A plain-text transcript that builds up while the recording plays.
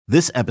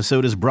This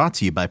episode is brought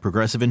to you by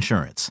Progressive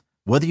Insurance.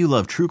 Whether you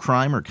love true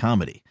crime or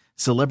comedy,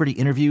 celebrity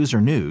interviews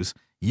or news,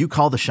 you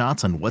call the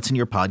shots on what's in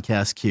your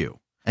podcast queue.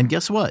 And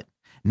guess what?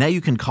 Now you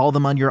can call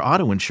them on your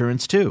auto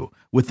insurance too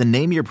with the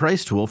Name Your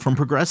Price tool from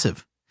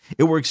Progressive.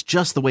 It works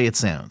just the way it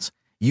sounds.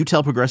 You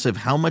tell Progressive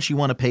how much you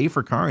want to pay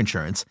for car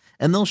insurance,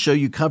 and they'll show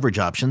you coverage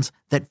options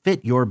that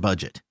fit your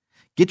budget.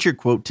 Get your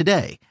quote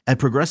today at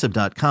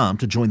Progressive.com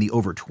to join the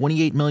over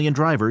 28 million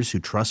drivers who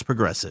trust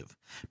Progressive.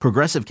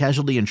 Progressive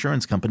Casualty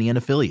Insurance Company and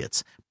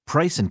Affiliates.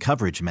 Price and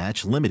coverage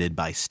match limited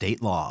by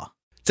state law.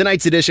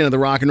 Tonight's edition of the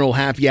Rock and Roll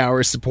Happy Hour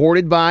is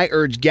supported by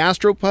Urge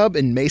Gastropub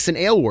and Mason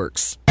Ale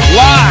Works.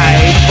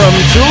 Live from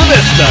Chula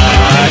Vista,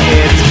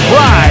 it's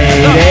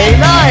Friday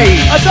night.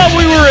 I thought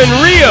we were in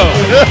Rio.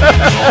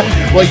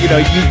 Well, you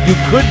know, you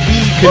could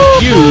be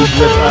confused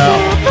with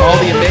all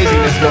the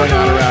amazingness going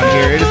on around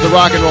here. It is the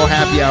Rock and Roll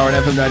Happy Hour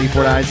on FM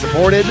 94.9,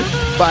 supported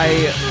by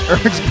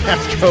Urge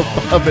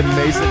Gastropub and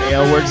Mason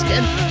Ale Works.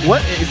 Ken,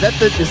 what is that?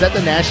 Is that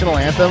the national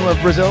anthem of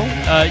Brazil?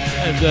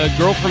 The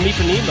Girl from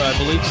Ipanema, I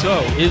believe so,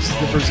 is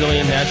the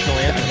Brazilian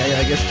national anthem.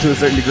 I guess to a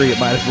certain degree it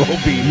might as well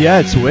be. Yeah,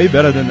 it's way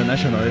better than the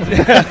national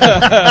anthem.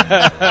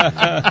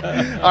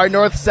 Our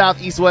North,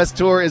 South, East, West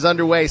tour is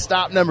underway.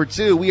 Stop number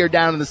 2. We are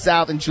down in the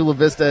south in Chula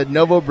Vista,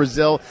 Novo,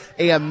 Brazil.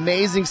 A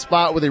amazing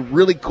spot with a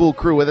really cool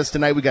crew with us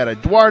tonight. We got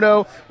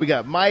Eduardo, we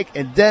got Mike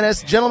and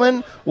Dennis.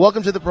 Gentlemen,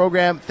 welcome to the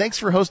program. Thanks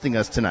for hosting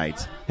us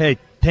tonight. Hey,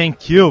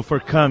 thank you for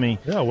coming.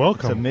 Yeah,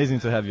 welcome. It's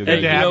amazing to have you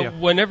Hey, guys.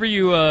 whenever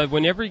you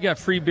got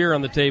free beer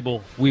on the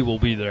table, we will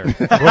be there.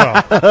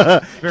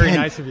 Well, very Ken,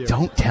 nice of you.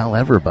 Don't tell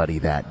everybody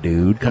that,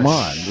 dude. Come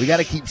on. We got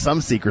to keep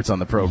some secrets on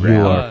the program.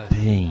 You are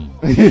pain.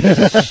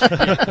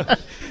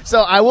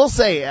 So I will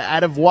say,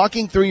 out of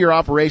walking through your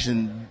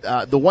operation,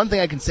 the one thing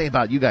I can say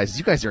about you guys is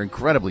you guys are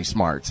incredibly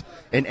smart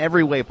in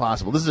every way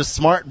possible. This is a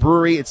smart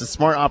brewery. It's a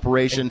smart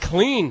operation. And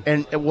clean.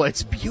 And well,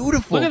 it's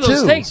beautiful, Look at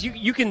those too. tanks.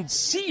 You can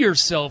see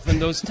yourself in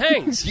those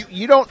tanks.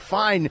 You don't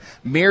find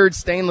mirrored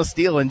stainless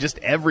steel in just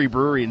every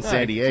brewery in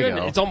San Diego.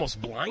 Goodness, it's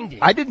almost blinding.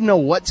 I didn't know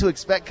what to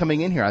expect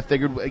coming in here. I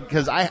figured,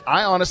 because I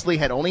honestly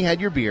had only had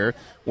your beer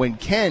when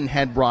Ken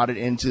had brought it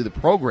into the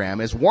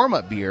program as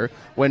warm-up beer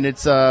when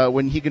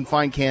he can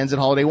find cans at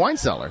Holiday Wine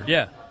Cellar.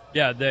 Yeah.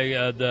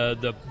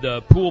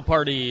 The pool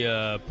party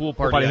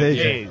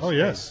Hazy. Oh,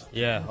 yes.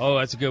 Yeah. Oh,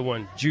 that's a good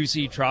one.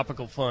 Juicy,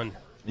 tropical fun.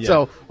 Yeah.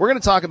 So we're going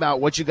to talk about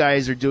what you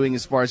guys are doing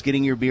as far as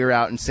getting your beer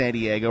out in San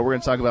Diego. We're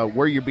going to talk about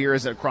where your beer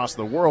is across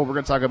the world. We're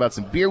going to talk about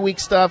some Beer Week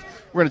stuff.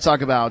 We're going to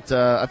talk about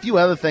a few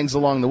other things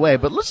along the way.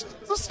 But let's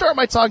start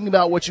by talking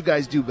about what you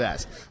guys do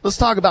best. Let's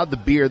talk about the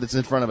beer that's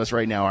in front of us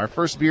right now. Our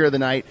first beer of the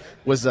night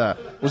was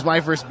my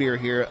first beer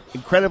here.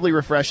 Incredibly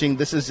refreshing.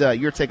 This is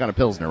your take on a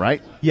Pilsner,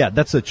 right? Yeah,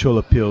 that's a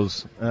Chula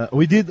Pils.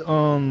 We did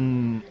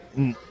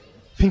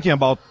thinking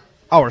about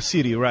our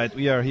city, right?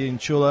 We are here in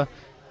Chula.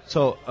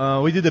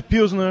 So we did a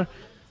Pilsner,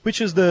 which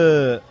is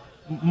the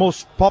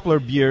most popular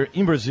beer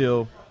in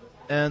Brazil.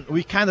 And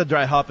we kind of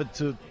dry hop it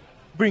to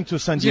bring to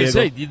San Diego.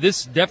 Say,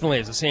 this definitely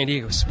has a San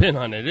Diego spin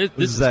on it.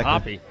 This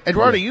Exactly. is hoppy.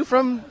 Eduardo, are you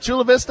from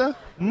Chula Vista?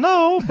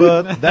 No,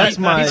 but that's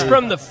my... He's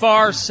from the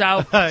far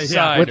south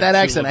side. With that of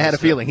accent, Chula I had a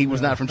Vista. feeling he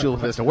was not from Chula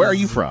Vista. Where are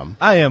you from?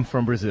 I am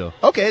from Brazil.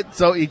 Okay,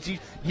 so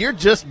you're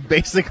just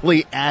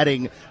basically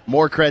adding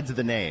more cred to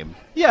the name.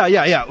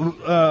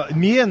 Yeah.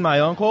 Me and my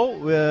uncle,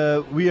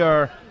 we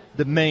are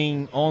the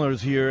main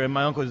owners here, and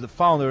my uncle is the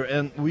founder,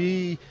 and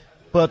we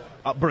put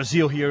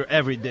Brazil here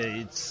every day.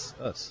 It's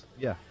us.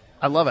 Yeah.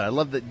 I love it. I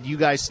love that you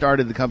guys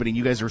started the company and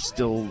you guys are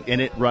still in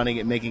it, running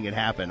it, making it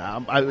happen.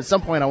 At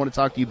some point, I want to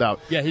talk to you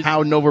about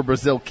how Novo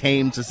Brazil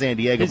came to San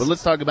Diego. But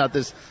let's talk about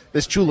this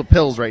Chula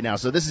Pils right now.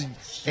 So this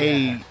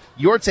is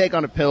your take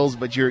on a Pils,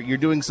 but you're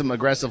doing some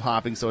aggressive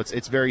hopping, so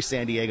it's very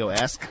San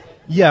Diego-esque.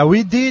 Yeah,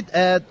 we did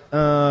add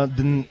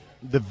the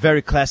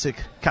very classic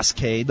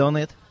Cascade on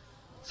it.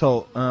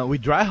 So we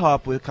dry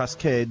hop with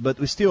Cascade, but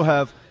we still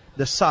have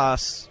the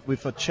sauce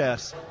with a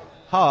chest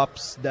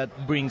hops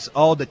that brings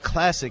all the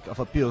classic of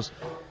a Pils.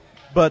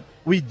 But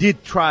we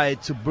did try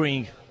to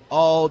bring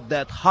all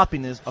that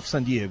hoppiness of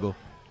San Diego.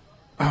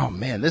 Oh,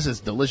 man, this is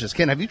delicious.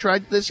 Ken, have you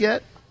tried this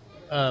yet?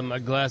 My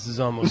glass is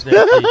almost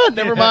empty.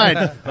 Never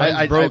mind.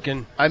 Mine's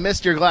broken. I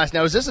missed your glass.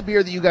 Now, is this a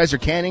beer that you guys are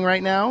canning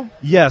right now?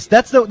 Yes,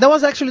 that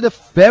was actually the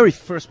very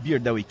first beer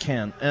that we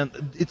canned, and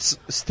it's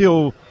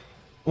still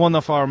one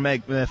of our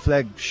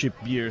flagship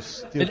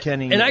beers. Still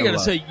canning. And I got to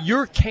say,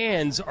 your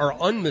cans are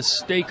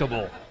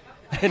unmistakable.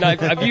 And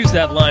I've used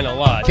that line a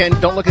lot. Ken,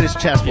 don't look at his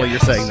chest while you're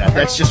saying that.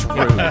 That's just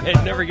rude.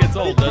 It never gets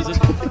old, does it?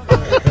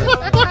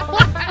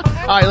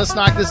 All right, let's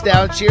knock this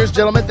down. Cheers,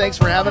 gentlemen. Thanks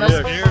for having us.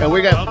 Cheers. And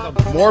we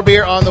got more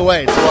beer on the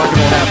way. It's the Rock and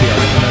Roll Happy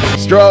Hour.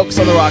 Strokes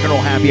on the Rock and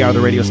Roll Happy Hour,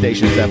 the radio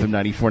station is FM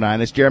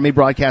 94.9. It's Jeremy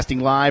broadcasting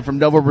live from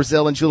Novo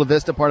Brazil in Chula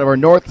Vista, part of our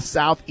North,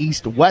 South,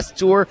 East, West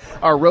tour,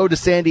 our road to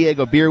San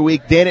Diego Beer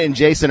Week. Dana and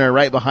Jason are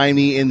right behind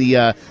me in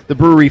the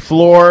brewery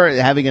floor,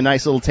 having a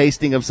nice little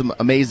tasting of some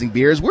amazing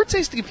beers. We're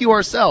tasting a few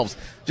ourselves.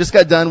 Just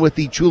got done with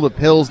the Chula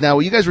Pills. Now,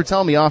 you guys were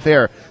telling me off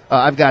air.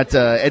 I've got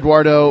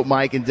Eduardo,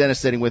 Mike, and Dennis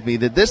sitting with me.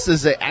 That this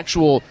is an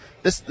actual.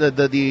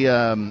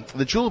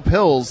 The Chula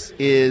Pills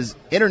is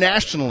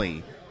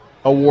internationally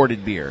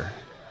awarded beer.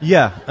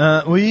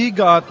 Yeah, we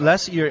got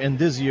last year and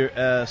this year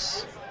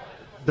as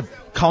the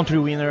country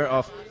winner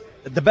of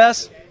the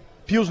best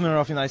Pilsner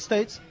of the United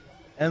States,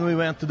 and we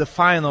went to the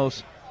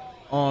finals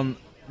on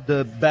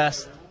the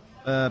best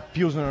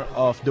Pilsner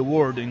of the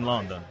world in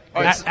London.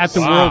 At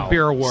the World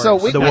Beer Awards. So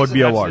the World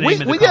Beer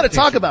Awards. We got to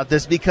talk about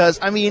this because,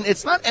 I mean,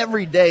 it's not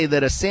every day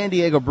that a San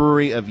Diego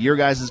brewery of your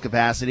guys'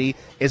 capacity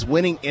is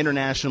winning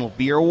international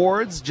beer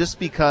awards just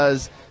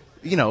because,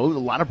 you know, a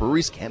lot of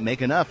breweries can't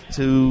make enough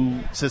to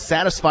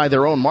satisfy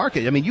their own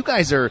market. I mean, you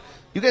guys are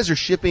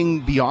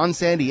shipping beyond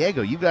San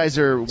Diego. You guys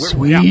are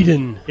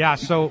Sweden. Yeah,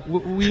 so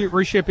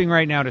we're shipping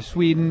right now to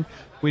Sweden.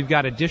 We've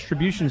got a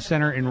distribution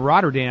center in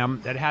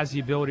Rotterdam that has the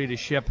ability to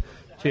ship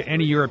to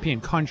any European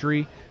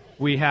country.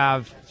 We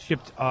have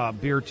shipped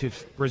beer to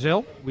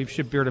Brazil. We've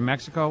shipped beer to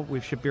Mexico.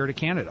 We've shipped beer to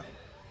Canada,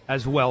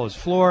 as well as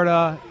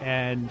Florida,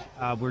 and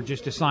we're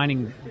just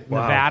assigning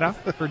Nevada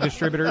for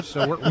distributors.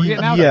 So we're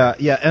getting out there.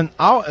 Yeah, and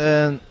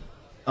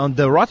on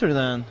the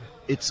Rotterdam,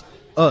 it's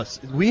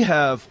us. We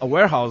have a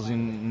warehouse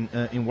in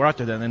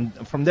Rotterdam,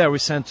 and from there we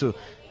send to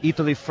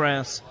Italy,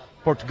 France,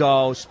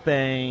 Portugal,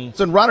 Spain.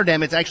 So in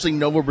Rotterdam, it's actually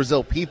Novo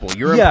Brazil people.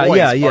 Your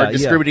employees are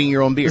distributing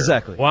your own beer.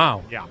 Exactly.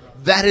 Wow. Yeah.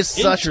 That is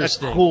such a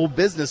cool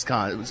business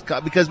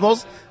because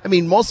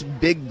most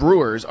big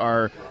brewers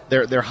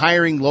they're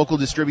hiring local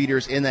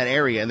distributors in that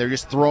area and they're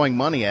just throwing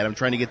money at them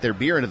trying to get their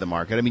beer into the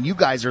market. I mean, you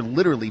guys are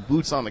literally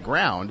boots on the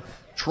ground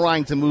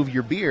trying to move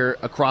your beer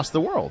across the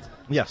world.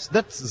 Yes,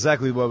 that's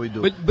exactly what we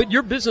do. But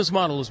your business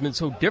model has been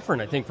so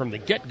different, I think, from the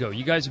get-go.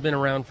 You guys have been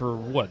around for,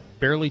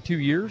 barely 2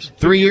 years?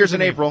 3 years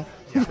in April.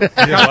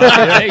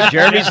 Hey,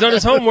 Jeremy's done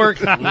his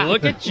homework.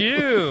 Look at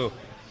you.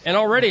 And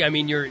already, I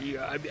mean,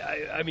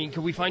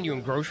 can we find you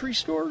in grocery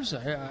stores?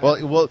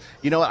 Well,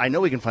 you know what? I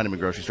know we can find them in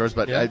grocery stores,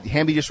 but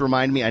Hamby just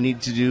reminded me I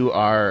need to do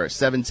our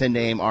 710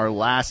 name. Our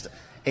last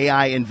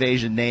AI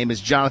invasion name is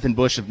Jonathan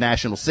Bush of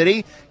National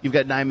City. You've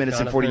got 9 minutes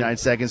and 49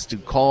 seconds to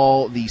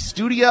call the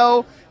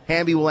studio.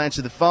 Hamby will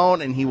answer the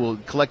phone, and he will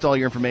collect all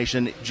your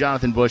information.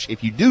 Jonathan Bush,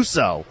 if you do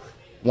so,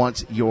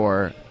 want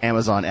your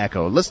Amazon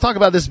Echo. Let's talk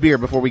about this beer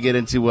before we get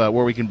into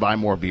where we can buy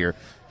more beer.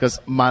 Because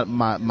my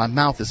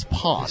mouth is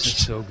parched. This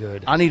is so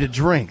good. I need a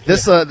drink.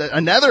 This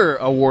another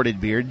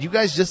awarded beer. You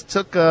guys just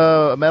took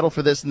a medal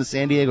for this in the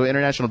San Diego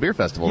International Beer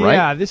Festival, right?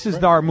 Yeah, this is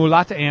our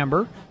Mulata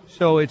Amber.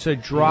 So it's a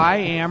dry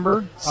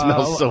amber.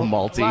 Smells so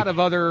malty. A lot of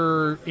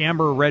other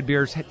amber red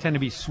beers tend to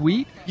be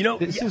sweet. You know,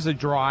 this is a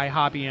dry,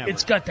 hoppy amber.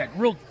 It's got that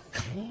real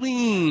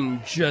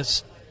clean,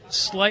 just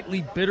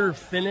slightly bitter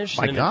finish.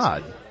 My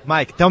God.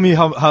 Mike, tell me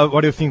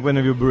what do you think when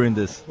you're brewing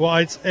this? Well,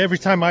 it's every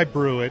time I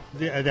brew it.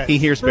 He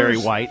hears Barry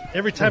White.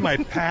 Every time I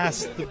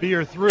pass the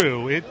beer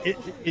through,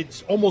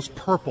 it's almost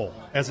purple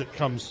as it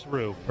comes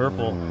through.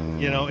 Purple.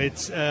 You know,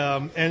 it's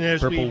and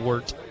as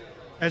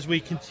as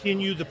we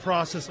continue the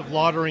process of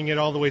lautering it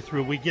all the way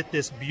through, we get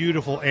this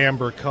beautiful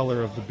amber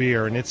color of the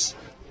beer, and it's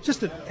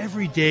just an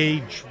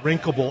everyday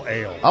drinkable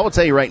ale. I will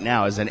tell you right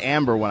now, as an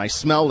amber, when I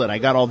smelled it, I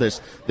got all this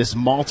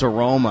malt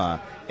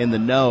aroma in the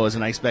nose,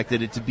 and I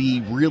expected it to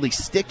be really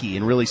sticky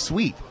and really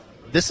sweet.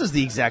 This is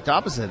the exact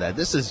opposite of that.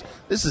 This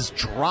is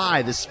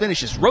dry. This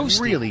finish is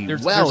roasty. Really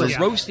there's well. There's a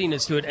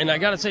roastiness to it, and I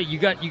got to say, you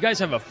guys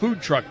have a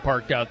food truck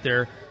parked out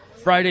there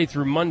Friday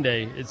through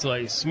Monday. It's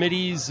like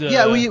Smitty's.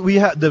 We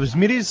have the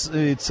Smitty's.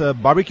 It's a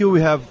barbecue.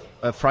 We have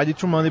Friday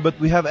through Monday, but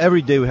we have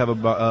every day. We have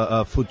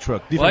a food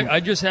truck. Well, I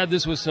just had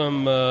this with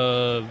some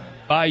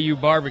Bayou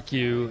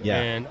barbecue,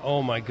 and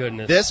oh my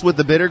goodness, this with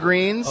the bitter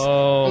greens.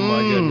 Oh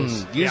my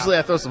goodness! Usually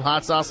I throw some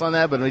hot sauce on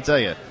that, but let me tell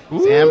you,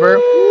 it's amber.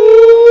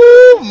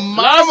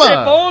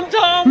 Mama!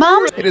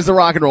 It is the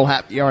Rock and Roll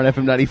Happy Hour on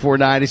FM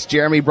 94.9. It's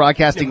Jeremy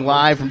broadcasting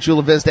live from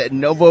Chula Vista at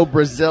Novo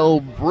Brazil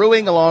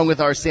Brewing, along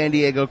with our San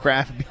Diego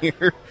craft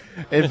beer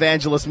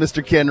evangelist,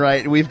 Mr.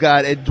 Kenwright. We've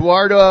got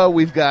Eduardo,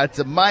 we've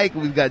got Mike,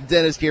 we've got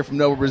Dennis here from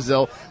Novo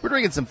Brazil. We're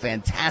drinking some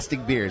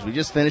fantastic beers. We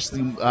just finished the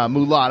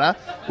Mulata,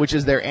 which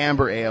is their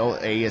amber ale,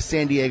 a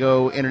San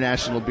Diego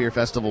International Beer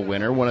Festival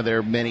winner, one of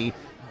their many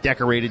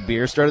decorated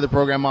beers. Started the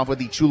program off with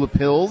the Chula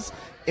Pills.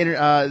 You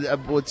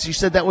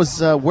said that was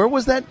where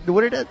was that?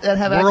 Where did that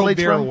have accolades World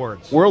Beer from?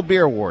 Awards. World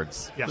Beer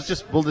Awards.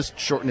 Yes. We'll just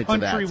shorten it to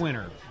that. Country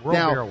winner. World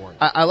now, Beer Awards.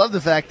 I love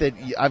the fact that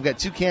I've got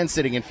 2 cans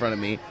sitting in front of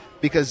me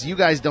because you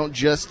guys don't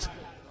just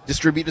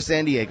distribute to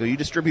San Diego. You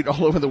distribute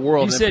all over the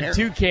world. You said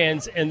 2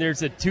 cans, and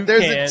there's a toucan.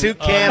 There's a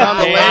toucan on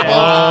the label.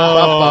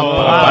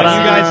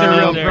 You guys are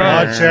real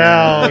Watch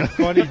out.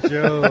 Funny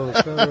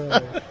joke. All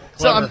right.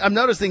 So I'm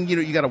noticing,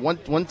 you got a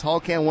one tall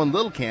can, one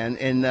little can,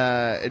 and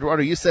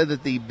Eduardo, you said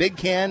that the big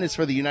can is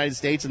for the United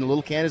States and the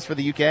little can is for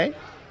the UK?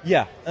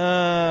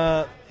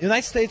 Yeah.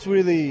 United States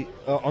really,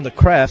 on the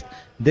craft,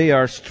 they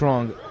are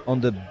strong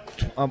on the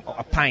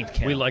a pint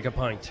can. We like a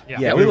pint.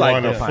 Yeah, we like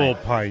want a a full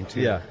pint.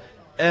 Yeah.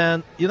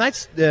 And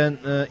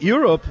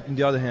Europe, on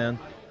the other hand,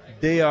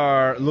 they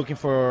are looking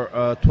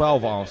for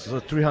 12 ounces, so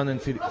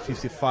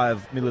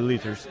 355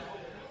 milliliters.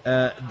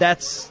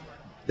 That's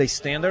the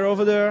standard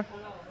over there.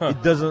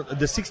 It doesn't.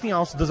 The 16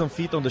 ounce doesn't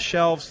fit on the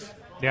shelves.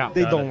 Yeah.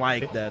 They don't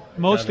like that.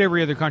 Most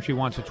every other country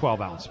wants a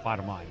 12 ounce.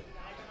 Bottom line.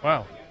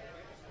 Wow.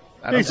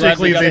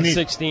 Basically, they they need need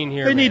 16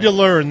 here. They need to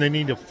learn. They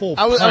need a full.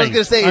 I was going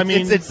to say, pint.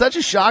 it's such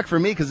a shock for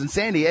me because in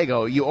San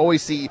Diego, you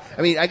always see.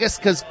 I mean, I guess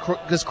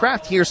because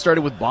craft here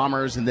started with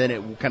bombers and then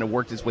it kind of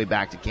worked its way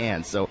back to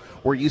cans. So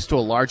we're used to a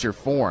larger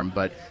form.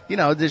 But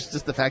there's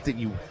just the fact that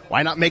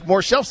why not make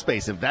more shelf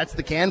space? If that's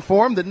the can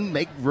form, then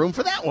make room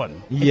for that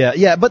one.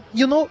 Yeah. But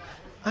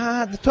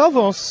the 12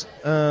 ounce,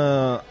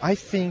 I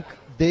think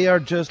they are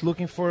just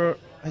looking for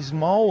a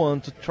small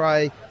one to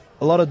try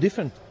a lot of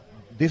different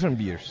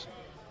beers,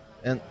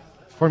 and.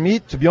 For me,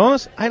 to be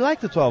honest, I like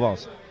the 12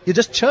 ounce. You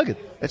just chug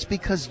it. That's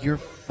because you're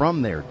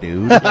from there,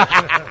 dude. Wait,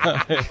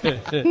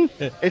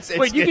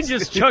 you can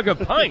just chug a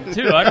pint,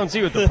 too. I don't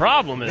see what the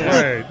problem is.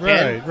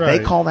 Right. They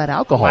call that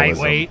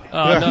alcoholism. Lightweight.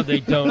 No, they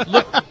don't.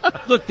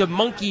 Look, the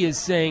monkey is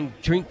saying,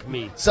 drink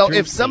me. So drink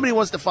if somebody me.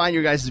 wants to find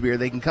your guys' beer,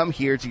 they can come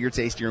here to your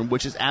tasting room,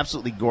 which is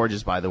absolutely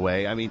gorgeous, by the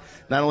way. I mean,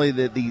 not only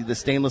the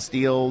stainless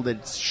steel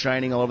that's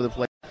shining all over the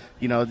place,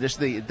 just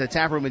the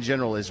tap room in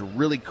general is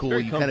really cool.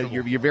 Very You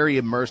comfortable. you're very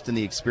immersed in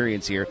the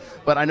experience here.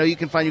 But I know you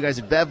can find you guys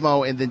at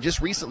Bevmo, and then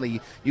just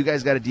recently you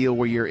guys got a deal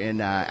where you're in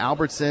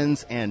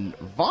Albertsons and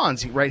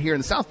Vaughn's right here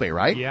in the South Bay,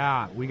 right?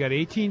 Yeah, we got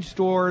 18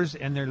 stores,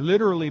 and they're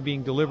literally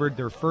being delivered,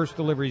 their first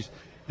deliveries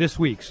this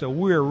week. So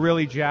we're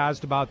really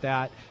jazzed about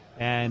that,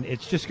 and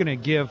it's just going to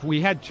give.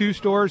 We had 2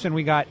 stores, and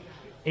we got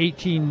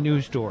 18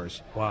 new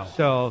stores. Wow.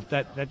 So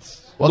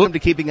that's. Welcome to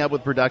Keeping Up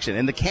with Production.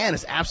 And the can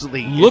is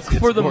absolutely Look it's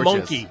for the gorgeous.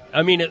 monkey.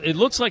 I mean, it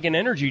looks like an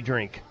energy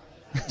drink.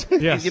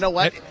 Yes. You know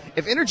what?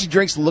 If energy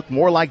drinks look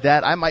more like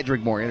that, I might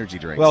drink more energy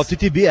drinks. Well,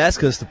 TTB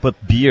asked us to put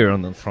beer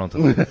on the front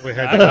of it. We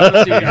had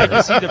to I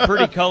can see the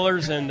pretty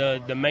colors and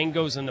the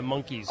mangoes and the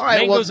monkeys. all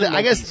right, mangoes well, and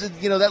I monkeys. guess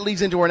that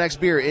leads into our next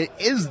beer. It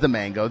is the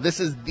mango. This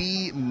is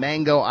the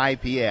mango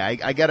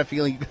IPA. I got a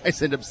feeling you guys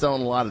end up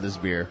selling a lot of this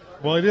beer.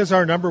 Well, it is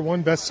our number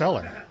 1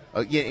 bestseller.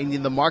 Yeah,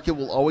 and the market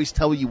will always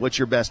tell you what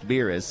your best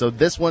beer is. So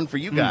this one for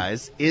you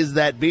guys is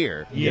that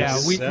beer. Yeah,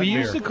 Yes, we that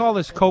used beer. to call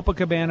this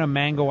Copacabana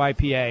Mango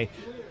IPA.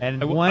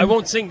 And I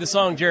won't sing the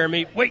song,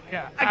 Jeremy. Wait,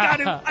 I got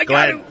him. I Go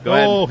got ahead. him. Go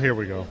ahead. Oh, here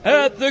we go.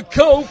 At the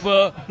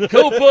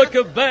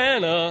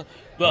Copacabana,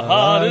 the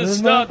hottest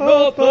stop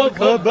north of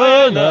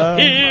Havana.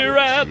 Here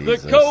at the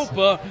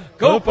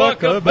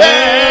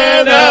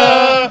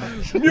Copacabana,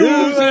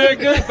 music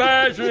and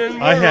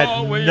fashion. I had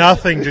always...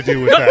 nothing to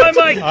do with Cut that.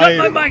 my mic! Cut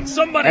my mic!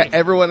 Somebody!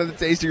 Everyone in the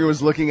tasting room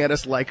was looking at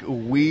us like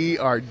we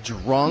are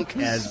drunk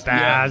as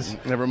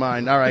Spaz. Never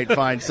mind. All right,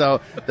 fine.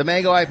 So the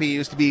mango IPA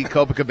used to be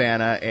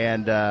Copacabana,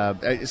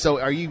 and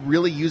so are you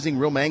really using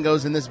real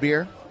mangoes in this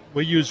beer?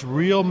 We use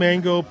real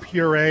mango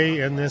puree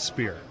in this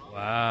beer.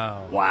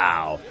 Wow.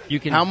 Wow. You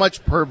can- How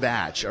much per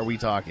batch are we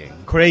talking?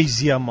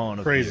 Crazy amount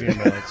of Crazy beer.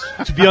 amounts.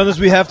 To be honest,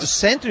 we have to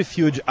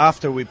centrifuge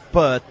after we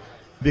put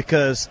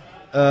because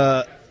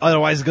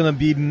otherwise it's going to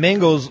be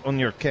mangoes on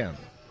your can.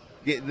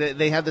 Yeah,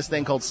 they have this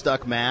thing called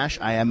stuck mash.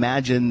 I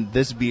imagine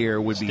this beer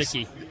would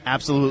Sticky. be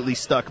absolutely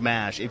stuck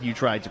mash if you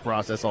tried to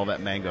process all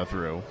that mango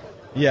through.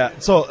 Yeah,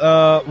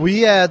 so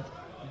we had,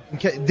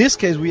 in this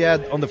case we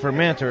had on the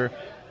fermenter,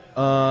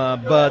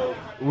 but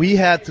we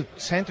had to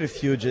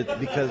centrifuge it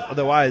because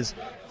otherwise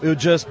it would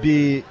just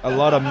be a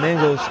lot of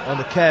mangoes on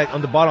the keg,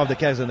 on the bottom of the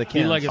kegs and the Be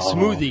cans. like a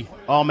smoothie.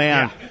 Oh,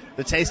 man.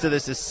 The taste of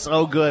this is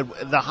so good.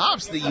 The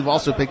hops that you've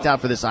also picked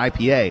out for this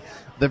IPA,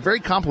 they're very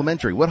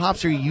complimentary. What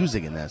hops are you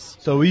using in this?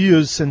 So we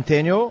use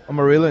Centennial,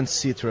 Amarillo, and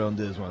Citra on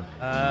this one.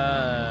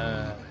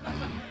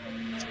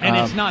 And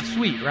it's not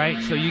sweet, right?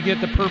 So you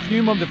get the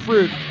perfume of the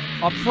fruit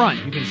up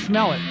front. You can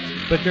smell it,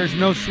 but there's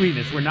no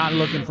sweetness. We're not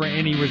looking for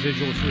any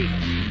residual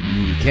sweetness.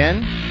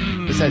 Ken?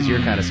 This has your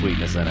kind of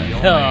sweetness in it. You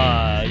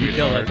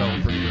kill that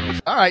going pretty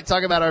good. All right,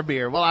 talk about our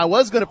beer. Well, I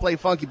was going to play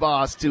Funky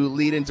Boss to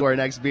lead into our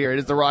next beer. It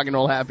is the Rock and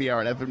Roll Happy Hour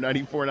on FM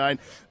 94.9.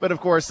 But, of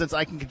course, since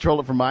I can control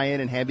it from my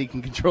end and Hamby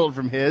can control it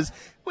from his,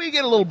 we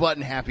get a little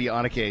button happy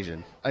on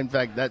occasion. In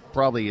fact, that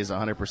probably is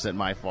 100%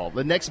 my fault.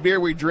 The next beer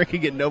we're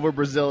drinking at Nova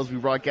Brazil as we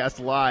broadcast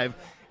live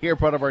here,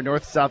 part of our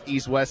North, South,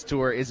 East, West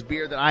tour, is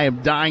beer that I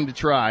am dying to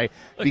try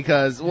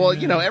because, well,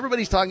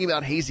 everybody's talking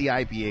about hazy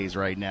IPAs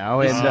right now.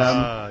 And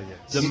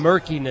Yes. The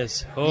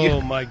murkiness. Oh,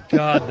 my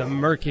God, the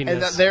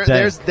murkiness.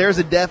 And there's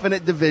a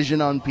definite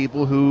division on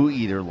people who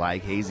either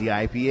like hazy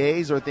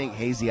IPAs or think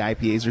hazy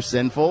IPAs are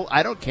sinful.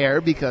 I don't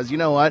care because you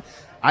know what?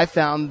 I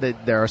found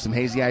that there are some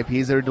hazy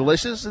IPAs that are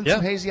delicious and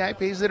some hazy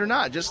IPAs that are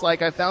not, just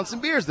like I found some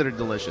beers that are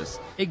delicious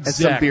and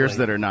some beers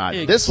that are not.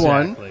 This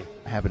one,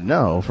 I happen to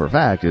know for a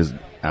fact, is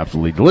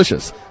absolutely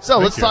delicious. So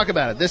let's talk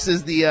about it. This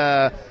is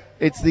the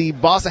It's the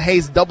Bossa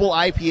Haze Double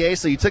IPA.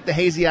 So you took the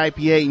hazy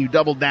IPA and you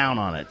doubled down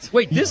on it.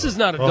 Wait, this is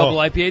not a double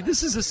IPA.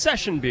 This is a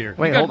session beer.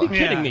 Wait, you gotta hold be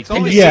on. kidding me. it's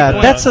only Yeah,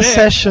 8.6. that's a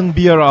session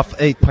beer of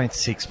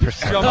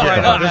 8.6%. Jump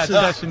right on that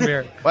session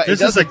beer. But it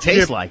doesn't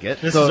taste like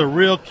it. This So- is a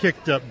real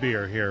kicked up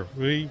beer here.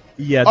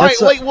 Yeah, All right,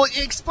 that's wait. Well,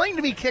 explain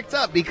to me kicked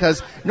up,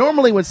 because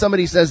normally when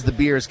somebody says the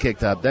beer is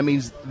kicked up, that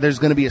means there's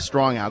going to be a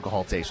strong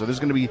alcohol taste, or there's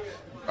going to be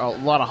a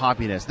lot of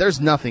hoppiness.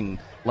 There's nothing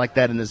like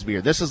that in this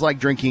beer. This is like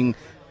drinking.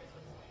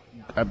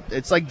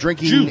 It's like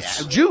drinking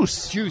Juice.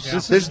 Juice.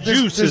 This There's is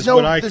juice There's is no.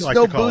 what I There's like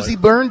no to call boozy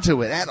it. burn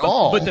to it at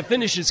all. But the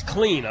finish is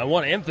clean. I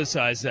want to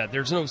emphasize that.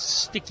 There's no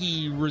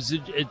sticky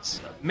residue.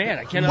 It's, man,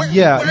 I cannot.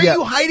 Yeah, Where are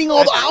you hiding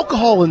all the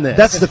alcohol in this?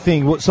 That's the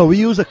thing. So we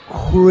use a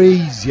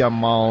crazy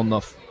amount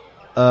of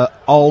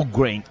all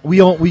grain. We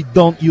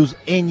don't use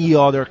any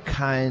other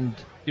kind.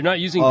 You're not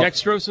using Oh.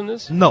 dextrose in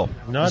this? No,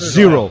 Not at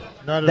zero. all.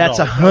 Not at That's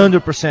all.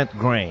 100%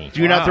 grain.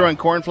 You're not throwing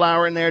corn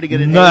flour in there to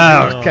get it.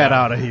 No, get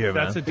out of here,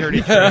 That's a man.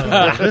 dirty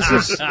trick.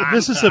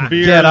 This is a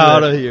beer. Get out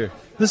that- of here.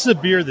 This is a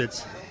beer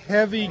that's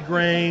heavy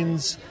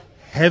grains,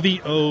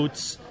 heavy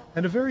oats,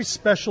 and a very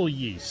special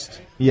yeast.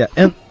 Yeah,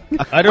 and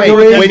I don't Wait, know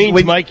what that wait, means,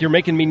 wait. Mike. You're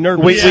making me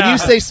nervous. When you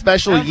say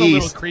special Sounds a little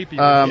yeast, creepy.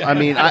 I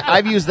mean,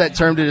 I've used that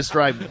term to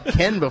describe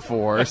Ken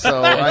before.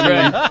 So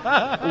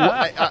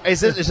I mean, is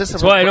this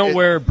That's why I don't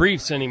wear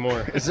briefs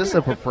anymore. Is this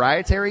a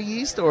proprietary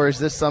yeast, or is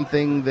this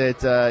something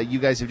that you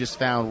guys have just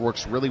found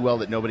works really well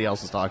that nobody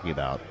else is talking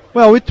about?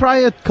 well, we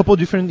tried a couple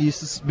different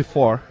yeasts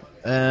before,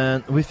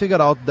 and we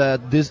figured out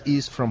that this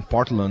yeast from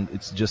Portland,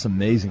 it's just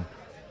amazing.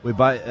 We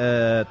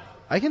buy.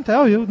 I can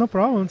tell you, no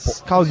problem.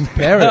 It's called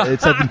Imperial.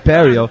 It's at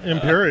Imperial.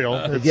 Imperial.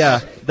 It's- Yeah,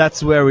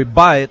 that's where we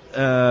buy it,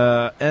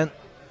 and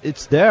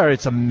it's there.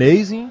 It's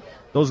amazing.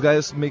 Those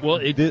guys make. Well,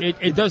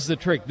 it does the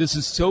trick. This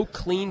is so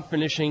clean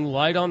finishing,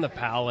 light on the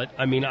palate.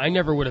 I mean, I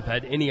never would have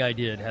had any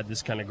idea it had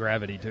this kind of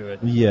gravity to it.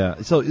 Yeah,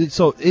 so it's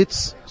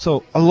a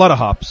lot of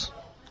hops,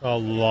 A A lot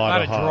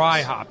lot of of hops.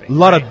 dry hopping.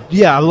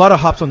 a lot of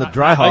hops on the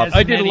dry hops.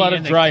 I did a many lot in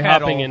of the dry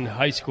kettle. hopping in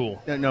high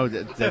school. No,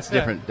 that's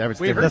different. That's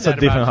We different. heard That's a that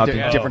different about hopping.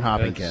 Kettle. Different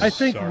hopping, that's- Ken. I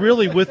think Sorry.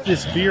 really with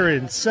this beer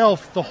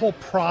itself, the whole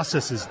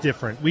process is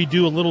different. We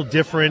do a little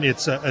different.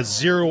 It's a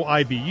 0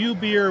 IBU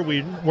beer.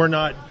 We're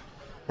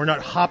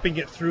not hopping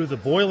it through the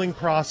boiling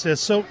process,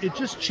 so it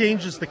just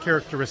changes the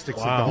characteristics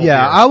of the whole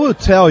Yeah, beer. I will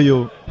tell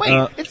you.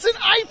 Wait, it's an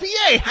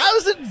IPA. How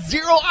is it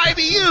 0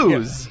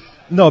 IBUs?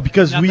 No,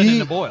 because Nothing we in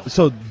the boil.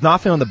 so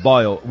nothing on the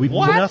boil. We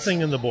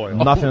Nothing in the boil.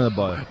 Nothing on the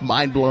boil.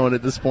 Mind blown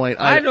at this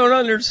point. I don't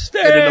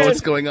understand. I don't know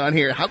what's going on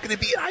here. How can it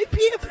be an IPA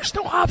if there's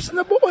no hops in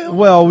the boil?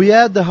 Well, we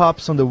add the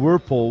hops on the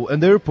Whirlpool,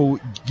 and the Whirlpool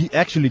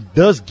actually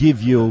does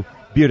give you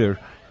bitter,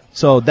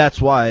 so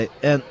that's why.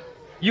 And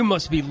You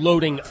must be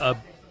loading a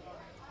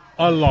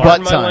A lot.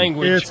 Butt my ton.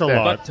 language. It's a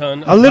lot. Butt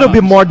ton. a little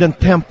bit more than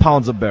 10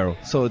 pounds a barrel.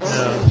 So it's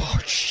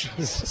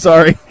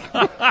Sorry.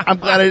 I'm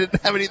glad I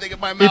didn't have anything in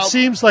my It mouth.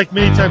 seems like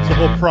many times the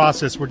whole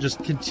process we're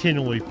just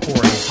continually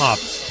pouring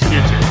hops into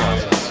the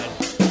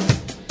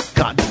process.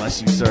 God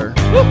bless you, sir.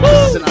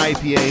 This is an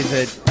IPA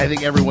that I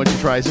think everyone should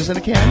try. Is this in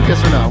a can?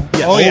 Yes or no?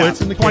 yes. Oh, yeah,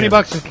 it's in the can.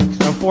 $20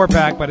 a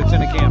 4-pack, but it's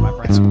in a can, my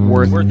friend. It's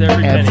worth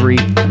every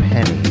penny.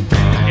 penny.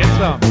 Get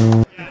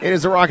some. It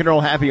is a rock and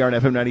roll happy hour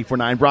on FM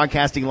 94.9,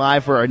 broadcasting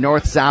live for our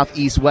north, south,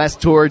 east, west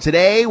tour.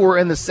 Today, we're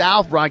in the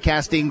south,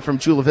 broadcasting from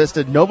Chula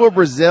Vista, Novo,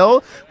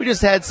 Brazil. We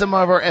just had some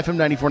of our FM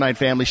 94.9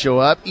 family show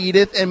up.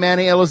 Edith and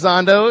Manny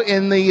Elizondo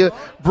in the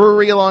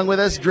brewery along with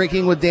us,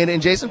 drinking with Dana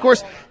and Jason. Of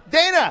course,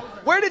 Dana,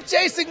 where did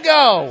Jason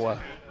go?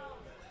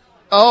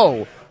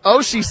 Oh,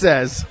 she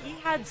says. He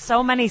had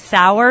so many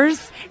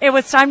sours, it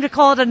was time to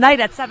call it a night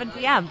at 7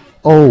 p.m.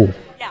 Oh.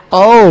 Yeah.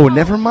 Oh,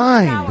 never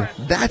mind. Sour.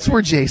 That's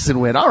where Jason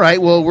went. All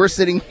right. Well, we're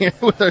sitting here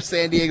with our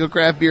San Diego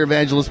craft beer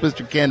evangelist,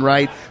 Mr. Ken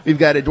Wright. We've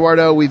got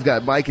Eduardo. We've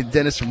got Mike and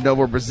Dennis from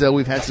Novo, Brazil.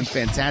 We've had some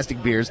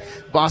fantastic beers.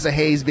 Bossa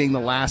Haze being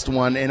the last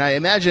one. And I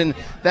imagine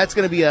that's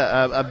going to be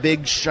a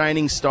big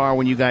shining star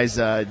when you guys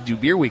do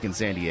Beer Week in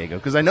San Diego.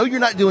 Because I know you're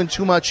not doing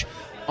too much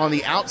on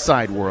the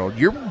outside world.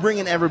 You're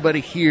bringing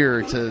everybody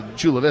here to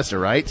Chula Vista,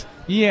 right?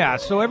 Yeah,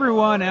 so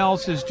everyone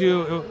else is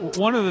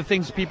one of the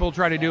things people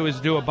try to do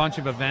is do a bunch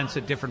of events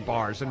at different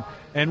bars.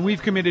 And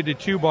we've committed to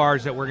 2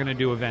 bars that we're going to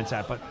do events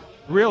at. But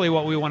really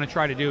what we want to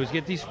try to do is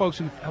get these folks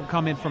who have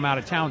come in from out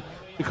of town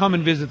to come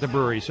and visit the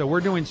brewery. So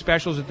we're doing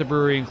specials at the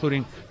brewery,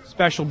 including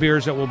special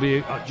beers that will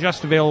be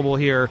just available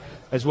here,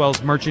 as well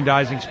as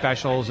merchandising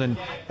specials. And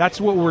that's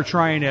what we're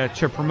trying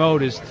to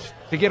promote, is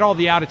to get all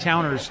the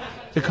out-of-towners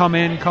to come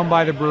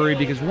by the brewery,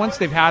 because once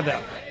they've had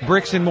that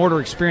bricks and mortar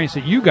experience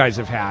that you guys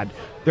have had,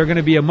 they're going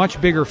to be a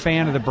much bigger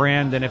fan of the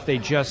brand than if they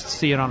just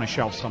see it on a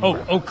shelf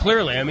somewhere. Oh,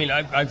 clearly. I mean,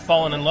 I've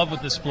fallen in love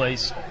with this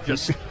place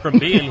just from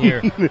being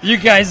here. You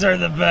guys are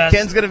the best.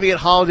 Ken's going to be at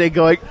Holiday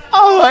going,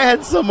 oh, I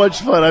had so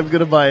much fun. I'm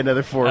going to buy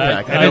another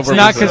 4-pack. And And it's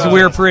not because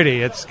we're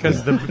pretty; it's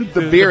because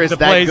the beer is that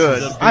place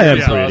good. I am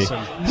Yeah. pretty.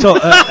 Awesome. So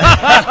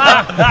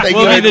Thank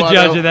We'll you, be the Eduardo.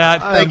 judge of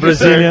that. Thank you,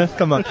 sir. Brazilian,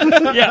 come on.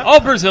 Yeah, all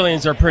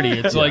Brazilians are pretty.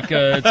 It's like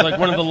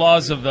one of the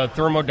laws of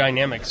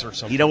thermodynamics or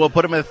something. You know, we'll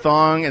put them in a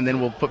thong, and then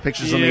we'll put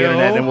pictures on the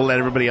internet, and we'll let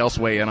everybody else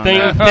weigh in on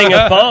that. Thing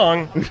a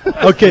thong.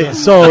 Okay,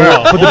 so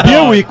for the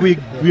beer week,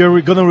 we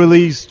are going to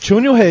release two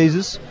new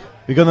hazes.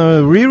 We're going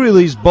to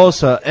re-release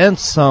Bossa and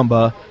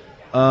Samba.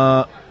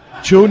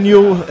 Two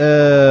new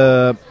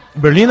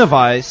Berliner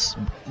Weiss.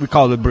 We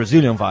call it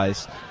Brazilian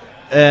Weiss.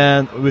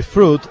 And with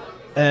fruit.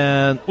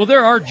 And well,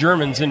 there are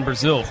Germans in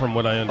Brazil, from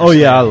what I understand. Oh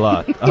yeah, a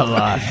lot.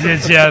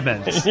 The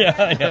Germans.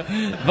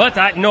 Yeah. But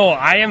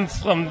I am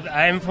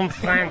from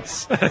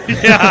France.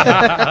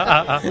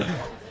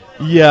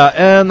 Yeah,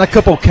 and a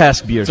couple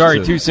cask beers.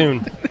 Sorry, too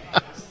soon.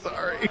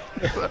 Sorry.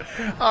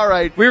 All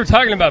right. We were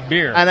talking about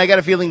beer. And I got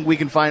a feeling we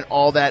can find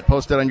all that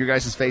posted on your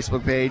guys'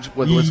 Facebook page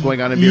with what's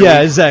going on in beer Yeah,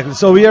 week. exactly.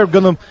 So we are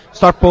going to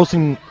start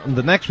posting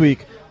the next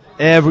week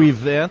every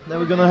event that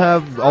we're going to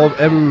have,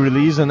 every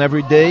release and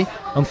every day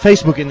on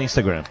Facebook and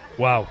Instagram.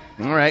 Wow.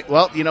 All right.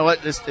 Well, you know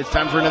what? It's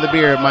time for another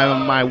beer.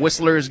 My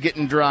whistler is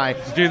getting dry.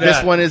 Let's do that.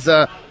 This one is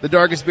the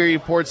darkest beer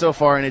you've poured so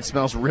far, and it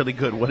smells really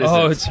good. What is it?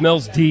 Oh, it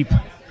smells deep.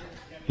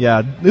 Yeah,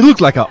 it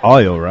looks like an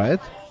oil, right?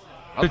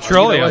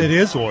 Petroleum. It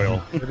is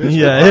oil.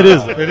 Yeah, it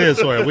is. It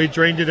is oil. We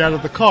drained it out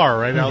of the car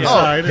right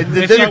outside. Did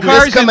If this your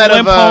car's come in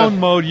out of limp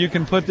mode, you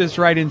can put this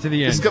right into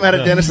the this engine. come out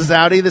of Dennis's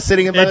Audi that's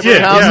sitting in front It of your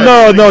did, house?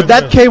 yeah. No,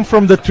 that came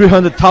from the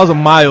 300,000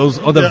 miles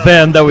of the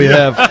van that we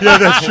have. Yeah,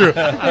 that's true.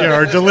 Yeah,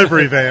 our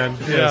delivery van.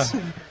 Yes.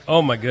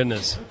 Oh my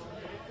goodness.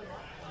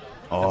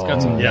 It's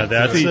got some Yeah,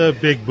 that's a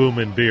big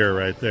booming beer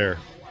right there.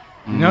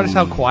 You notice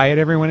how quiet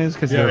everyone is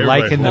because they're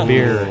everybody- liking the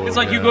beer. It's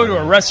like you go to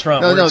a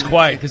restaurant where No, it's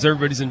quiet because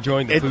everybody's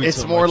enjoying the food. It's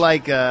so more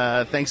much.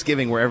 like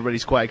Thanksgiving where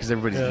everybody's quiet because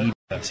everybody's eating.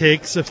 It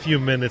takes a few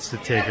minutes to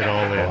take it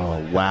all in.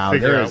 Oh, wow.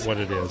 Figure There's- out what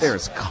it is.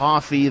 There's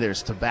coffee,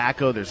 there's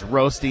tobacco, there's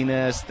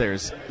roastiness,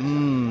 there's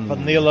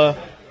Vanilla.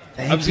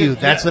 Thank you.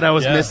 That's what I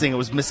was yeah. missing. I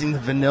was missing the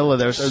vanilla.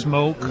 There's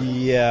Smoke.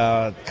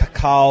 Yeah,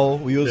 cacao.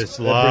 We use There's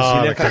a lot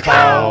Brazilian of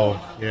cacao.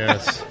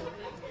 Yes.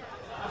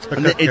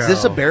 And is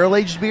this a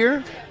barrel-aged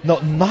beer? No,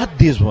 not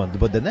this one,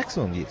 but the next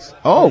one is.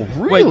 Oh,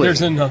 really? Wait,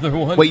 there's another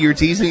one. Wait, you're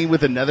teasing me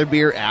with another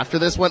beer after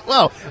this one?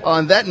 Well,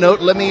 on that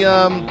note, let me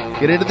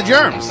get into the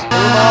germs. The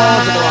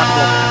Rock and Roll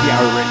Happy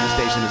Hour radio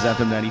station is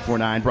FM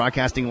 94.9,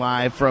 broadcasting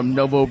live from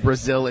Novo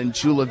Brazil in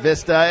Chula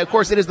Vista. Of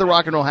course, it is the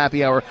Rock and Roll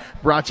Happy Hour,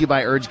 brought to you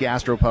by Urge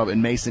Gastropub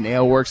and Mason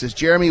Ale Works. It's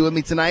Jeremy with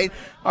me tonight,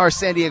 our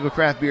San Diego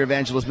craft beer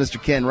evangelist,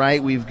 Mr. Ken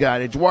Wright. We've got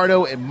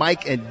Eduardo and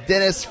Mike and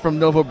Dennis from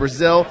Novo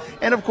Brazil.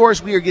 And, of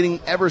course, we are getting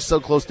ever so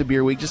close to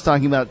Beer Week, just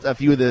talking about a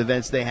few of the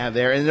events they have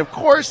there. And, of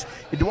course,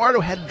 Eduardo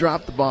had to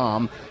drop the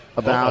bomb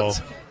about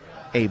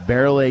a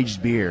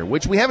barrel-aged beer,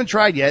 which we haven't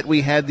tried yet.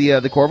 We had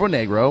the Corvo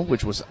Negro,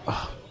 which was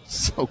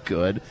so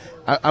good.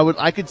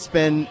 I could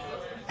spend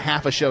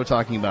half a show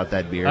talking about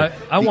that beer.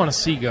 I want a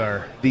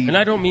cigar. And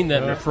I don't mean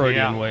that in a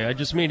Freudian way. I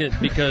just mean it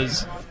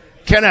because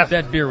Kenneth,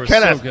 that beer was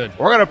Kenneth, so good.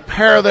 We're going to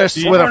pair this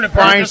You're with gonna a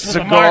pair fine this with a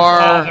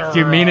cigar. Mark Do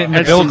you mean it in the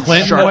and Bill some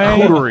Clinton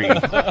charcuterie.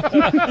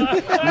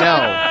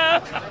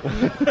 No.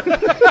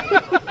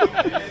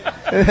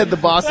 It had the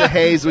Bossa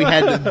Haze. We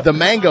had the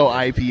Mango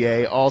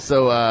IPA,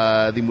 also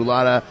the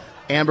Mulata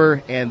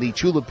Amber, and the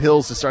Chula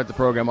Pills to start the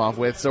program off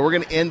with. So we're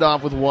going to end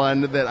off with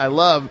one that I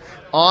love.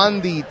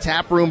 On the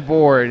taproom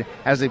board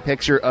has a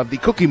picture of the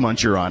Cookie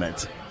Muncher on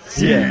it.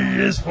 C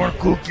is for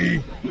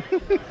cookie.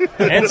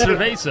 And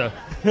cerveza.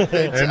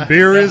 And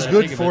beer is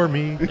good for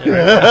me. Look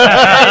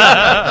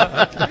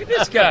at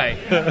this guy.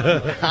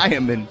 I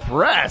am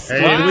impressed.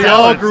 Hey, Wow. we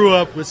all grew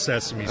up with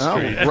Sesame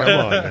Street. Oh, Come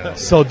on now.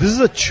 So this is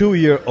a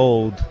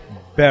 2-year-old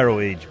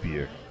barrel-aged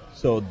beer.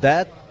 So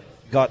that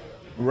got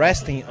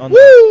resting on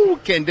Woo!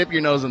 Ken, dip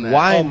your nose in the that.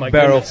 wine Oh, my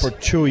barrel goodness.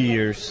 for 2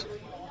 years.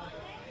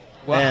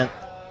 Wow. And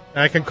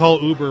I can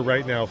call Uber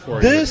right now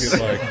for you This- if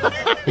you'd like.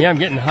 Yeah, I'm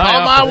getting high.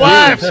 Call off my the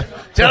wife. booze.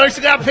 Tell her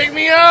she got to pick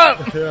me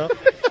up.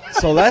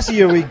 so last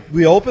year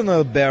we opened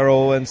a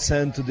barrel and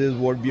sent to this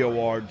World Beer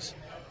Awards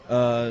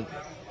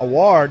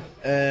award,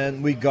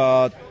 and we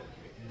got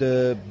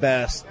the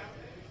best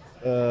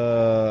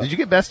Did you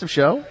get best of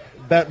show?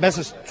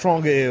 best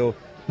strong ale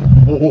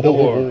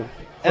award.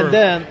 And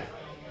then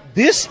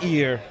this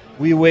year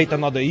we wait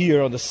another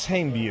year on the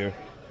same beer,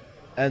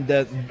 and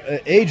then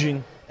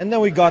aging, and then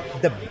we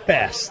got the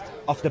best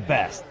of the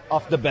best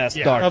of the best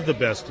dark. Of the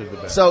best of the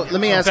best. So let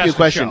me ask you a best of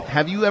question. show.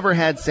 Have you ever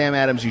had Sam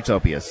Adams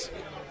Utopias?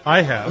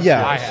 I have.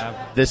 Yeah. I have.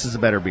 This is a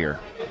better beer.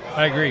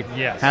 I agree.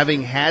 Yes.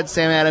 Having had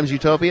Sam Adams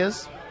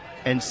Utopias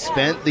and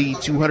spent the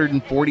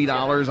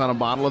 $240 on a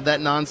bottle of that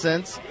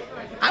nonsense,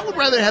 I would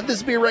rather have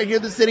this beer right here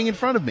that's sitting in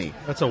front of me.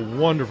 That's a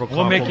wonderful We'll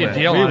compliment. make you a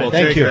deal we on will it.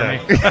 Thank take you.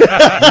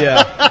 that.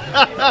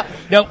 Yeah.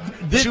 Now,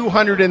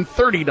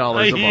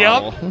 $230 a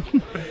Yep. bottle.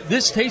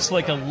 this tastes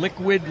like a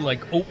liquid,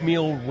 like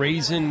oatmeal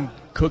raisin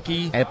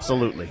cookie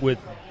Absolutely. with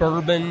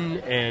bourbon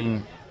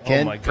and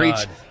Ken, oh my preach.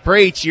 God.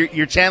 Preach.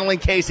 You're channeling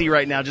Casey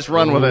right now. Just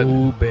run with it.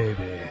 Ooh,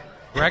 baby.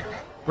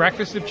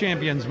 Breakfast of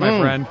Champions, my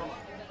friend.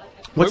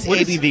 What's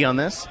what the ABV on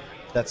this?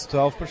 That's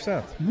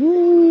 12%.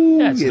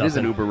 Yeah, it's It is nothing.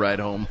 an Uber ride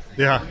home.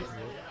 Yeah.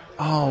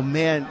 Oh,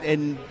 man.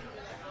 And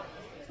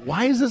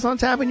Why is this on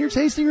tap in your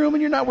tasting room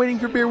and you're not waiting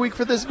for Beer Week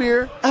for this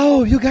beer?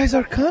 Oh, you guys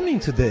are coming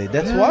today.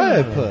 That's why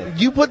I put.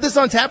 You put this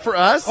on tap for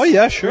us? Oh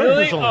yeah, sure. Really?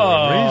 There's only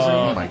one reason.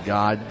 Oh my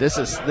God, this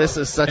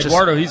is such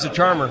Eduardo, he's a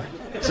charmer.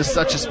 this is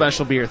such a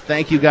special beer.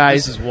 Thank you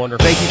guys. This is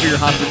wonderful. Thank you for your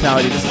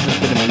hospitality. This has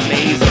been an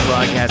amazing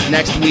broadcast.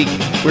 Next week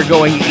we're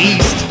going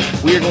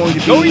east. We are going to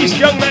be Go East,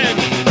 young man.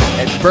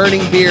 at Burning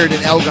Beard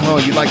in El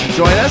Cajon. You'd like to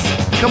join us?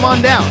 Come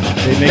on down.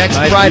 They make Next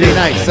nice Friday beer.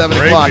 night, 7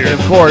 Great o'clock. beer. And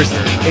of course,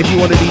 if you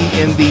want to be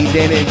in the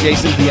Dana and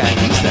Jason VIP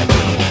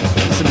section,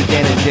 listen to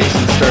Dana and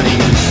Jason starting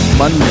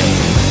Monday.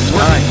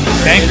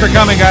 Thanks for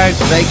coming, guys.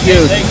 Thank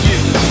you. Thank you.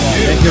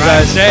 Thank you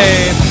Drive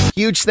safe.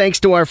 Huge thanks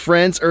to our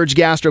friends Urge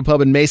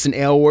Gastropub and Mason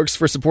Ale Works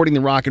for supporting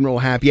the Rock and Roll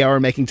Happy Hour,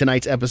 making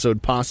tonight's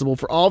episode possible.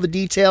 For all the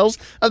details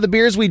of the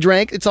beers we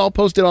drank, it's all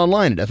posted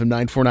online at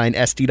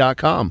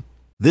fm949st.com.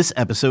 This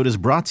episode is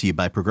brought to you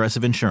by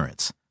Progressive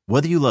Insurance.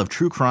 Whether you love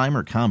true crime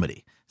or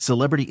comedy,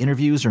 celebrity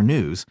interviews or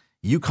news,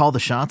 you call the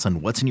shots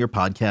on what's in your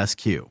podcast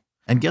queue.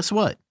 And guess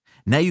what?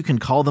 Now you can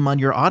call them on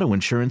your auto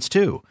insurance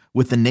too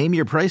with the Name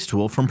Your Price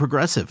tool from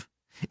Progressive.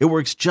 It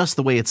works just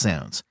the way it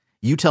sounds.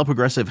 You tell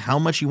Progressive how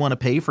much you want to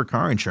pay for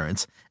car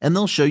insurance, and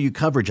they'll show you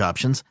coverage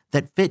options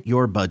that fit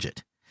your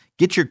budget.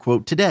 Get your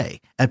quote today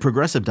at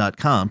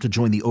Progressive.com to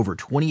join the over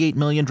 28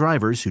 million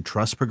drivers who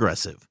trust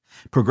Progressive.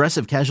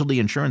 Progressive Casualty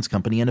Insurance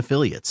Company and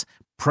Affiliates.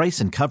 Price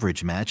and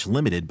coverage match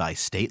limited by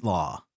state law.